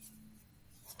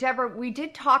 Deborah, we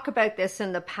did talk about this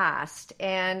in the past,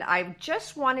 and I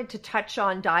just wanted to touch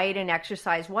on diet and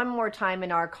exercise one more time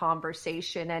in our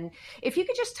conversation. And if you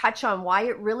could just touch on why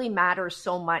it really matters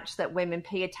so much that women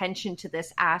pay attention to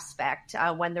this aspect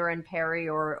when they're in peri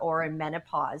or in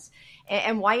menopause,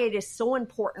 and why it is so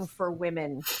important for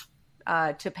women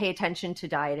to pay attention to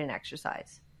diet and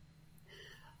exercise.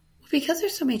 Because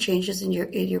there's so many changes in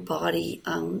your body,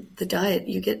 the diet,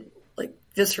 you get like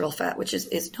visceral fat, which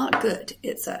is not good.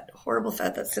 It's that horrible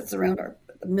fat that sits around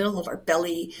the middle of our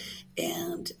belly.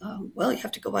 And, you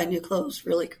have to go buy new clothes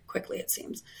really quickly, it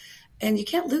seems. And you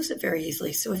can't lose it very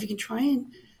easily. So if you can try and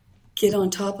get on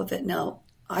top of it. Now,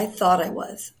 I thought I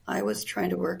was trying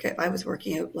to work it. I was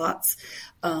working out lots.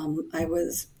 I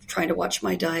was trying to watch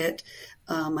my diet.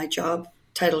 My job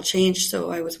title changed, so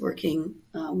I was working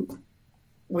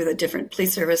with a different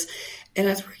police service, and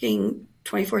I was working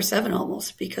 24/7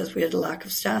 almost because we had a lack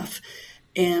of staff,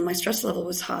 and my stress level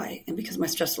was high. And because my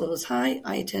stress level was high,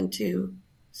 I tend to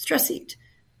stress eat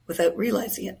without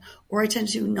realizing it, or I tend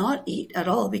to not eat at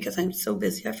all because I'm so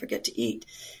busy I forget to eat,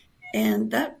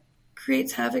 and that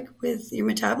creates havoc with your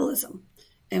metabolism.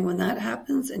 And when that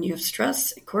happens and you have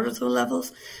stress and cortisol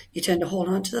levels, you tend to hold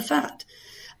on to the fat,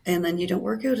 and then you don't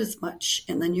work out as much,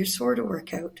 and then you're sore to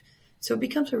work out. So it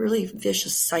becomes a really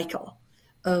vicious cycle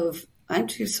of I'm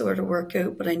too sore to work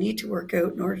out, but I need to work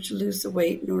out in order to lose the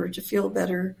weight, in order to feel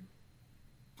better,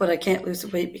 but I can't lose the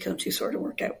weight because I'm too sore to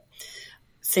work out.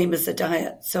 Same as the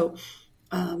diet. So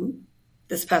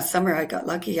this past summer, I got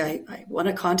lucky. I won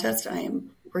a contest. I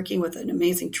am working with an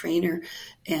amazing trainer,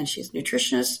 and she's a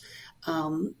nutritionist.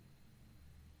 And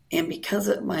because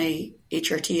my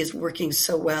HRT is working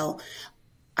so well,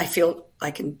 I feel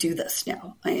I can do this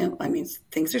now.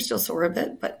 Things are still sore a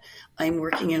bit, but I'm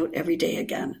working out every day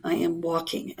again. I am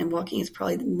walking, and walking is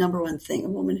probably the number one thing a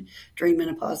woman during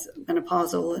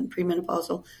menopausal and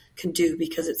premenopausal can do,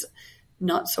 because it's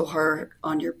not so hard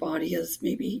on your body as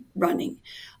maybe running.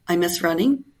 I miss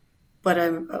running, but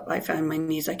I found my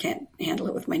knees, I can't handle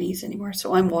it with my knees anymore.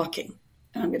 So I'm walking,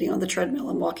 and I'm getting on the treadmill.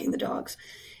 I'm walking the dogs,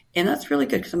 and that's really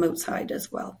good because I'm outside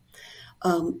as well.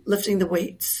 Lifting the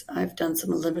weights. I've done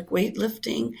some Olympic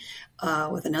weightlifting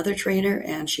with another trainer,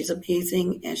 and she's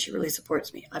amazing, and she really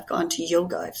supports me. I've gone to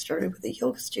yoga. I've started with a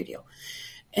yoga studio,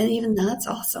 and even that's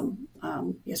awesome.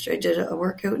 Yesterday I did a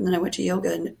workout, and then I went to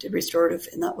yoga and did restorative,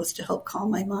 and that was to help calm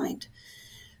my mind.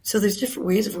 So there's different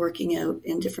ways of working out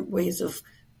and different ways of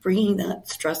bringing that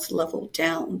stress level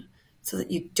down so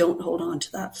that you don't hold on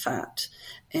to that fat.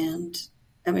 And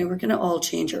I mean, we're going to all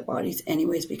change our bodies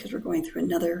anyways because we're going through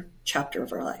another chapter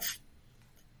of our life.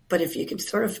 But if you can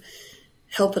sort of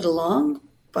help it along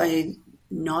by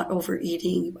not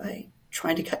overeating, by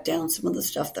trying to cut down some of the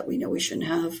stuff that we know we shouldn't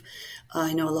have.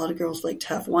 I know a lot of girls like to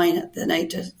have wine at the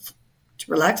night to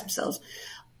relax themselves.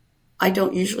 I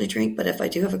don't usually drink, but if I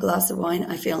do have a glass of wine,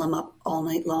 I feel I'm up all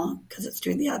night long because it's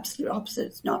doing the absolute opposite.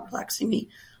 It's not relaxing me.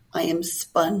 I am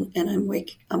spun and I'm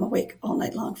awake all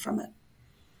night long from it.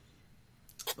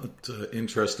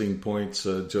 Interesting points,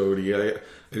 Jody. I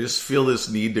just feel this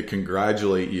need to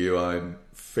congratulate you on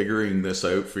figuring this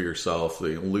out for yourself,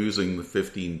 losing the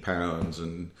 15 pounds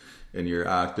and your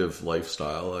active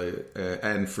lifestyle,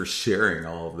 and for sharing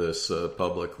all of this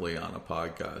publicly on a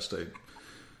podcast.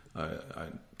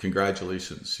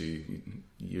 Congratulations.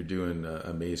 You're doing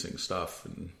amazing stuff.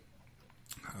 And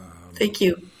thank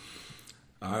you.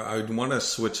 I want to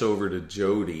switch over to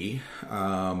Jody.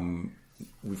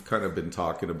 We've kind of been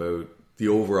talking about the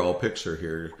overall picture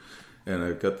here, and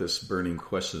I've got this burning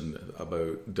question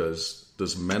about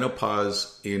does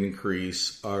menopause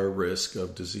increase our risk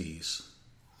of disease?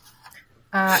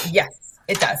 Yes,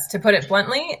 it does. To put it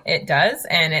bluntly, it does,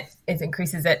 and it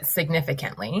increases it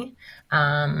significantly. So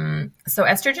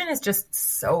estrogen is just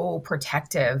so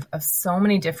protective of so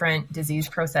many different disease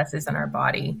processes in our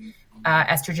body.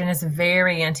 Estrogen is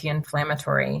very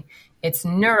anti-inflammatory. It's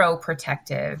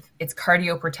neuroprotective. It's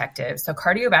cardioprotective. So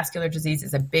cardiovascular disease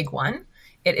is a big one.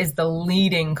 It is the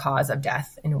leading cause of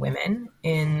death in women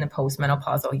in the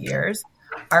postmenopausal years.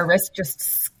 Our risk just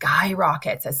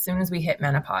skyrockets as soon as we hit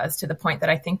menopause, to the point that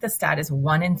I think the stat is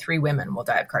 1 in 3 women will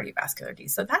die of cardiovascular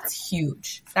disease. So that's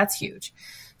huge. That's huge.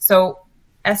 So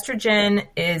estrogen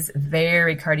is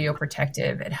very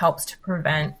cardioprotective. It helps to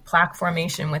prevent plaque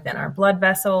formation within our blood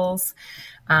vessels.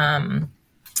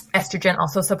 Estrogen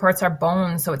also supports our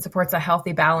bones, so it supports a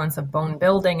healthy balance of bone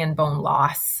building and bone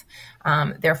loss.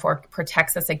 Therefore,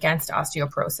 protects us against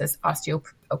osteoporosis,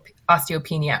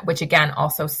 osteopenia, which again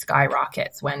also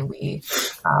skyrockets when we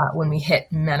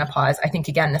hit menopause. I think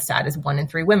again the stat is 1 in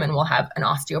 3 women will have an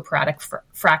osteoporotic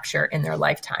fracture in their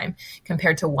lifetime,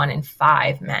 compared to 1 in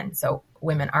 5 men. So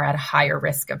women are at a higher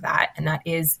risk of that, and that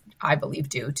is, I believe,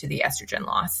 due to the estrogen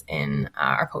loss in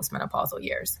our postmenopausal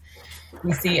years.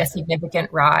 We see a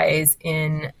significant rise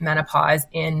in menopause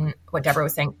in what Deborah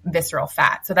was saying, visceral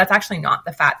fat. So that's actually not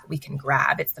the fat that we can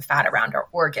grab. It's the fat around our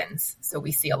organs. So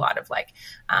we see a lot of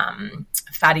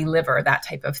fatty liver, that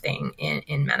type of thing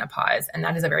in menopause. And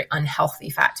that is a very unhealthy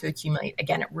fat to accumulate.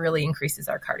 Again, it really increases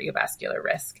our cardiovascular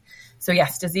risk. So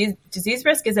yes, disease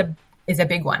risk is a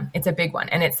big one. It's a big one.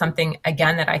 And it's something,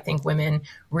 again, that I think women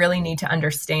really need to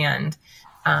understand,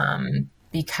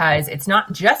 because it's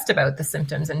not just about the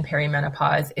symptoms in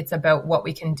perimenopause. It's about what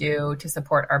we can do to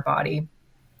support our body,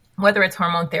 whether it's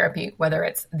hormone therapy, whether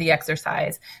it's the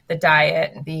exercise, the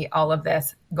diet, all of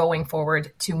this going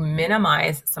forward to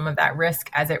minimize some of that risk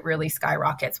as it really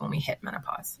skyrockets when we hit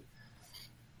menopause.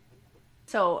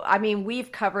 So, I mean,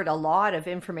 we've covered a lot of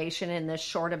information in this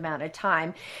short amount of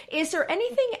time. Is there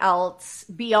anything else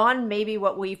beyond maybe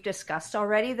what we've discussed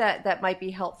already that might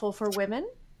be helpful for women?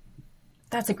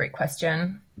 That's a great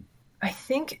question. I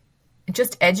think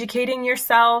just educating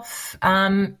yourself,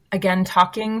 again,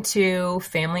 talking to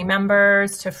family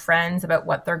members, to friends about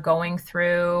what they're going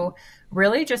through,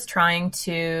 really just trying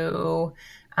to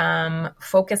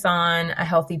focus on a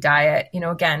healthy diet.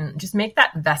 Again, just make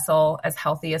that vessel as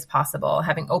healthy as possible,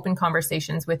 having open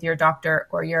conversations with your doctor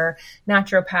or your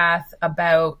naturopath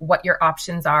about what your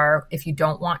options are. If you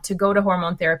don't want to go to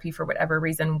hormone therapy for whatever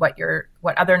reason,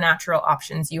 what other natural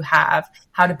options you have,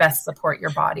 how to best support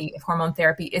your body. If hormone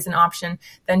therapy is an option,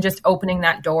 then just opening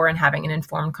that door and having an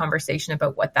informed conversation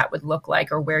about what that would look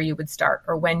like, or where you would start,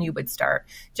 or when you would start.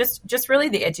 Just really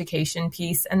the education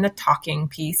piece and the talking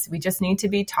piece. We just need to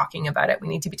be talking about it. We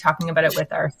need to be talking about it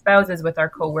with our spouses, with our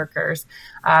coworkers,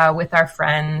 with our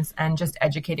friends, and just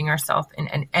educating ourselves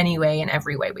in any way, in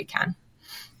every way we can.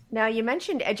 Now, you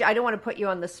mentioned, I don't want to put you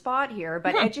on the spot here,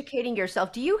 but educating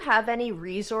yourself. Do you have any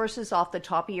resources off the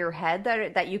top of your head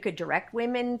that you could direct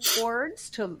women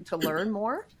towards to learn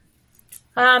more?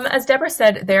 As Deborah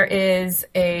said, there is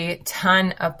a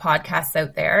ton of podcasts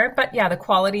out there, but yeah, the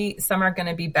quality, some are going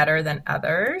to be better than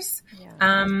others. Yeah.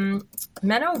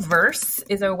 Menoverse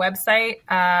is a website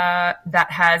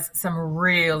that has some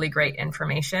really great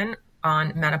information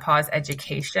on menopause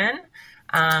education.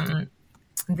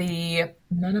 The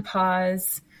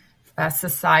Menopause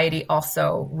Society,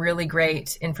 also really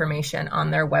great information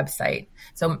on their website.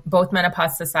 So both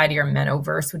Menopause Society or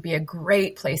Menoverse would be a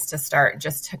great place to start,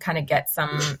 just to kind of get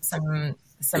some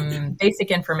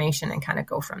basic information and kind of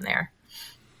go from there.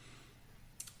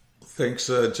 Thanks,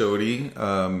 Jody.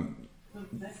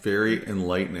 Very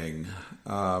enlightening.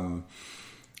 I'm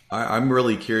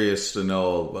really curious to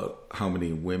know about how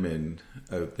many women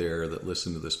out there that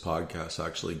listen to this podcast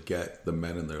actually get the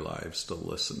men in their lives to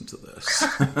listen to this.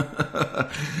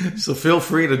 So feel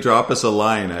free to drop us a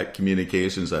line at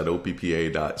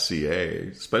communications@oppa.ca,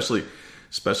 especially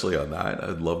on that.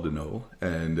 I'd love to know.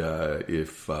 And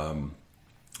if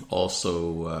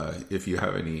you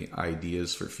have any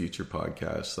ideas for future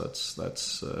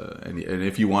podcasts, and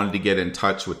if you wanted to get in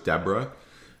touch with Deborah,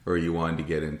 or you wanted to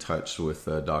get in touch with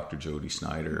Dr. Jody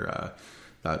Snyder,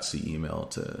 that's the email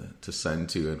to send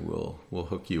to, and we'll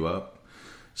hook you up.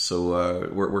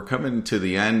 So we're coming to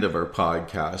the end of our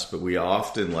podcast, but we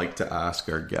often like to ask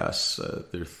our guests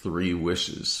their 3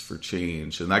 wishes for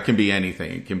change, and that can be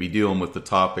anything. It can be dealing with the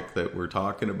topic that we're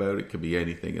talking about. It could be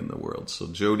anything in the world. So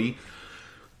Jody,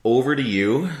 over to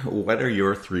you. What are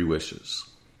your 3 wishes?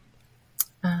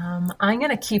 I'm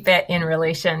going to keep it in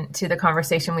relation to the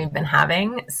conversation we've been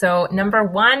having. So number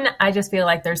 1, I just feel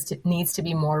like needs to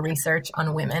be more research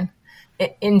on women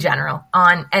in general,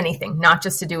 on anything, not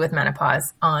just to do with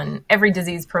menopause, on every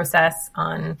disease process,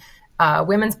 on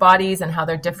women's bodies and how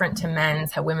they're different to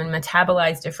men's, how women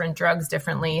metabolize different drugs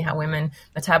differently, how women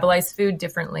metabolize food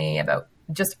differently, about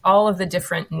just all of the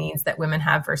different needs that women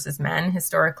have versus men.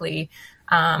 Historically,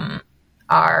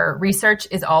 our research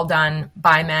is all done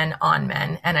by men on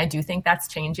men, and I do think that's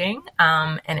changing,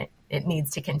 and it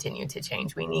needs to continue to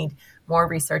change. We need more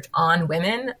research on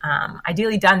women,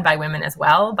 ideally done by women as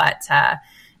well, but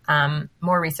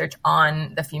more research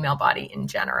on the female body in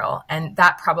general. And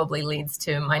that probably leads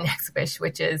to my next wish,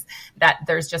 which is that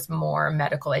there's just more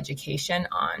medical education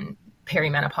on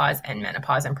perimenopause and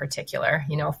menopause in particular.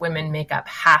 You know, if women make up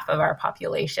half of our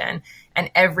population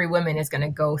and every woman is going to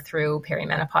go through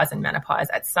perimenopause and menopause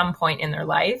at some point in their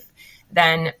life,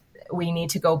 then we need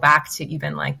to go back to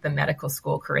even like the medical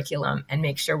school curriculum and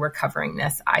make sure we're covering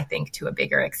this, I think, to a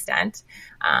bigger extent,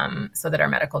 so that our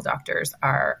medical doctors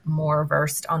are more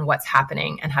versed on what's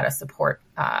happening and how to support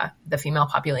the female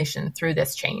population through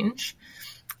this change.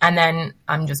 And then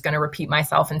I'm just going to repeat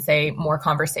myself and say more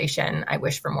conversation. I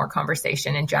wish for more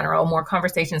conversation in general, more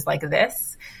conversations like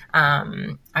this.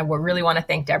 I would really want to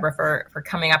thank Deborah for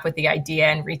coming up with the idea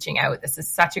and reaching out. This is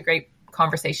such a great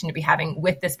conversation to be having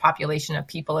with this population of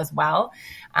people as well.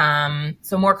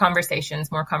 So more conversations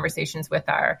with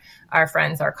our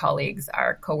friends, our colleagues,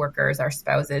 our coworkers, our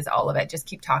spouses, all of it. Just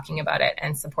keep talking about it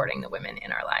and supporting the women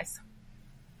in our lives.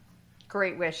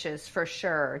 Great wishes for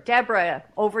sure. Deborah,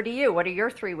 over to you. What are your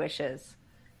 3 wishes?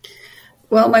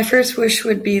 Well, my first wish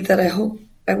would be that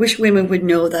I wish women would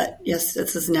know that, yes,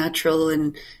 this is natural.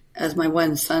 And as my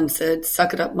one son said,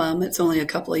 suck it up, Mom. It's only a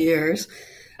couple of years.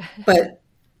 But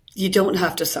you don't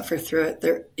have to suffer through it.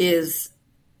 There is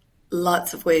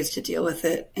lots of ways to deal with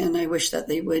it. And I wish that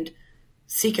they would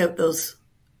seek out those.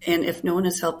 And if no one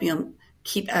is helping them,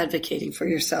 keep advocating for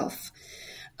yourself.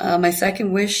 My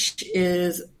second wish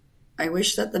is I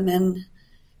wish that the men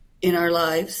in our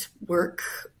lives, work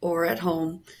or at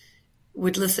home,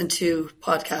 would listen to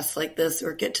podcasts like this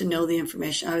or get to know the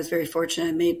information. I was very fortunate.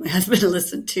 I made my husband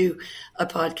listen to a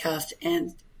podcast,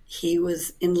 and he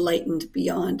was enlightened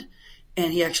beyond.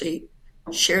 And he actually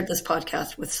shared this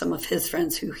podcast with some of his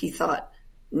friends who he thought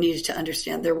needed to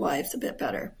understand their wives a bit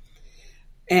better.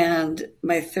 And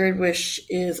my third wish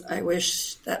is I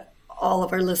wish that all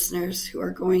of our listeners who are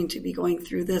going to be going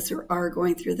through this or are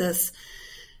going through this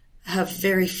have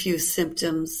very few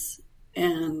symptoms,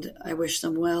 and I wish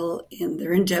them well in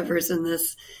their endeavors in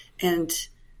this. And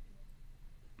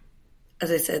as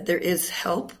I said, there is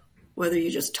help, whether you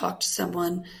just talk to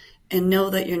someone, and know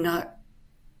that you're not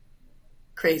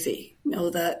crazy.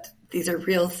 Know that these are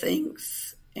real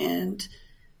things, and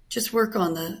just work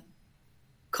on the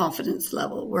confidence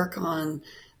level, work on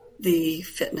the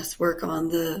fitness, work on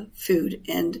the food,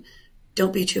 and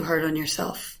don't be too hard on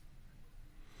yourself,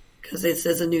 because this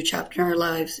is a new chapter in our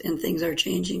lives and things are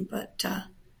changing. But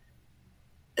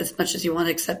as much as you want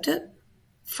to accept it,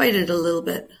 fight it a little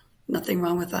bit. Nothing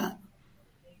wrong with that.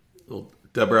 Well,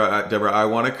 Deborah, I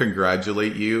want to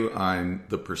congratulate you on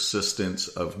the persistence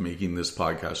of making this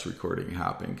podcast recording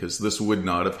happen, because this would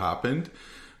not have happened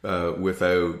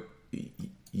without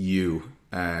you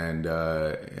and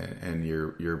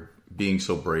your being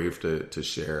so brave to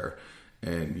share,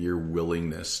 and your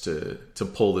willingness to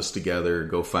pull this together,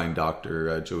 go find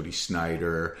Dr. Jody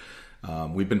Snyder.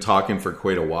 We've been talking for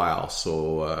quite a while,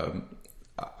 so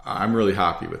I'm really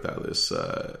happy with how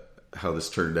this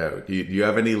turned out. Do you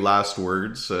have any last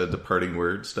words, departing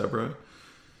words, Deborah?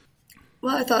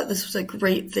 Well, I thought this was a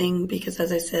great thing because,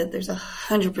 as I said, there's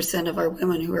 100% of our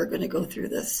women who are going to go through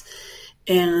this.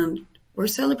 And we're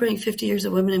celebrating 50 years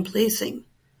of women in policing.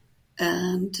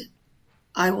 And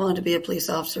I wanted to be a police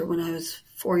officer when I was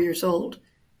 4 years old.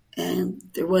 And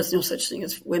there was no such thing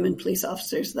as women police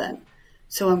officers then.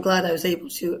 So I'm glad I was able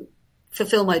to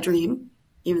fulfill my dream,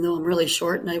 even though I'm really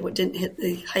short and I didn't hit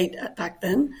the height back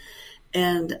then.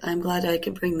 And I'm glad I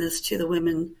can bring this to the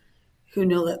women who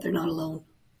know that they're not alone.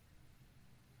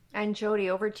 And Jody,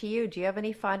 over to you. Do you have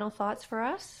any final thoughts for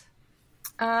us?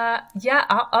 Yeah,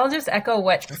 I'll just echo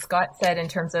what Scott said in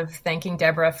terms of thanking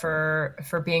Deborah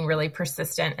for being really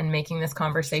persistent and making this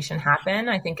conversation happen.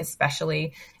 I think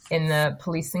especially in the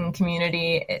policing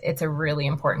community, it's a really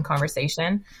important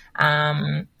conversation.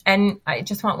 And I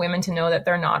just want women to know that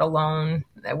they're not alone,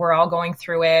 that we're all going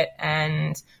through it,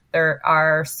 and there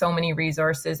are so many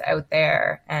resources out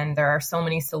there and there are so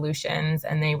many solutions,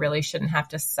 and they really shouldn't have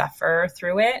to suffer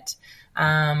through it.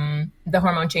 The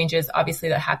hormone changes obviously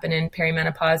that happen in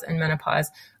perimenopause and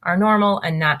menopause are normal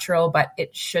and natural, but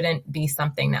it shouldn't be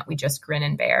something that we just grin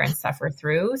and bear and suffer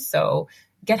through. So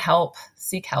get help,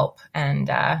 seek help,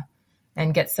 and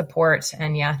get support.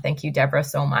 And yeah, thank you, Deborah,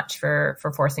 so much for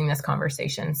forcing this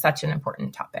conversation. Such an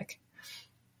important topic.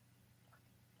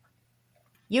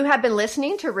 You have been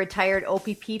listening to retired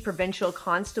OPP Provincial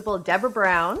Constable Deborah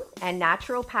Brown and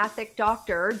naturopathic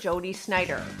doctor Jody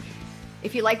Snyder.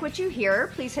 If you like what you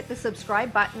hear, please hit the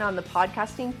subscribe button on the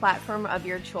podcasting platform of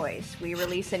your choice. We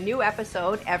release a new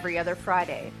episode every other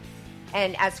Friday.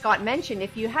 And as Scott mentioned,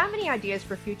 if you have any ideas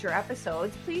for future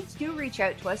episodes, please do reach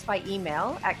out to us by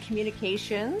email at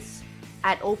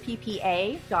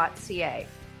communications@oppa.ca.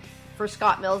 For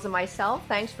Scott Mills and myself,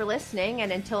 thanks for listening,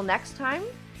 and until next time,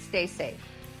 stay safe.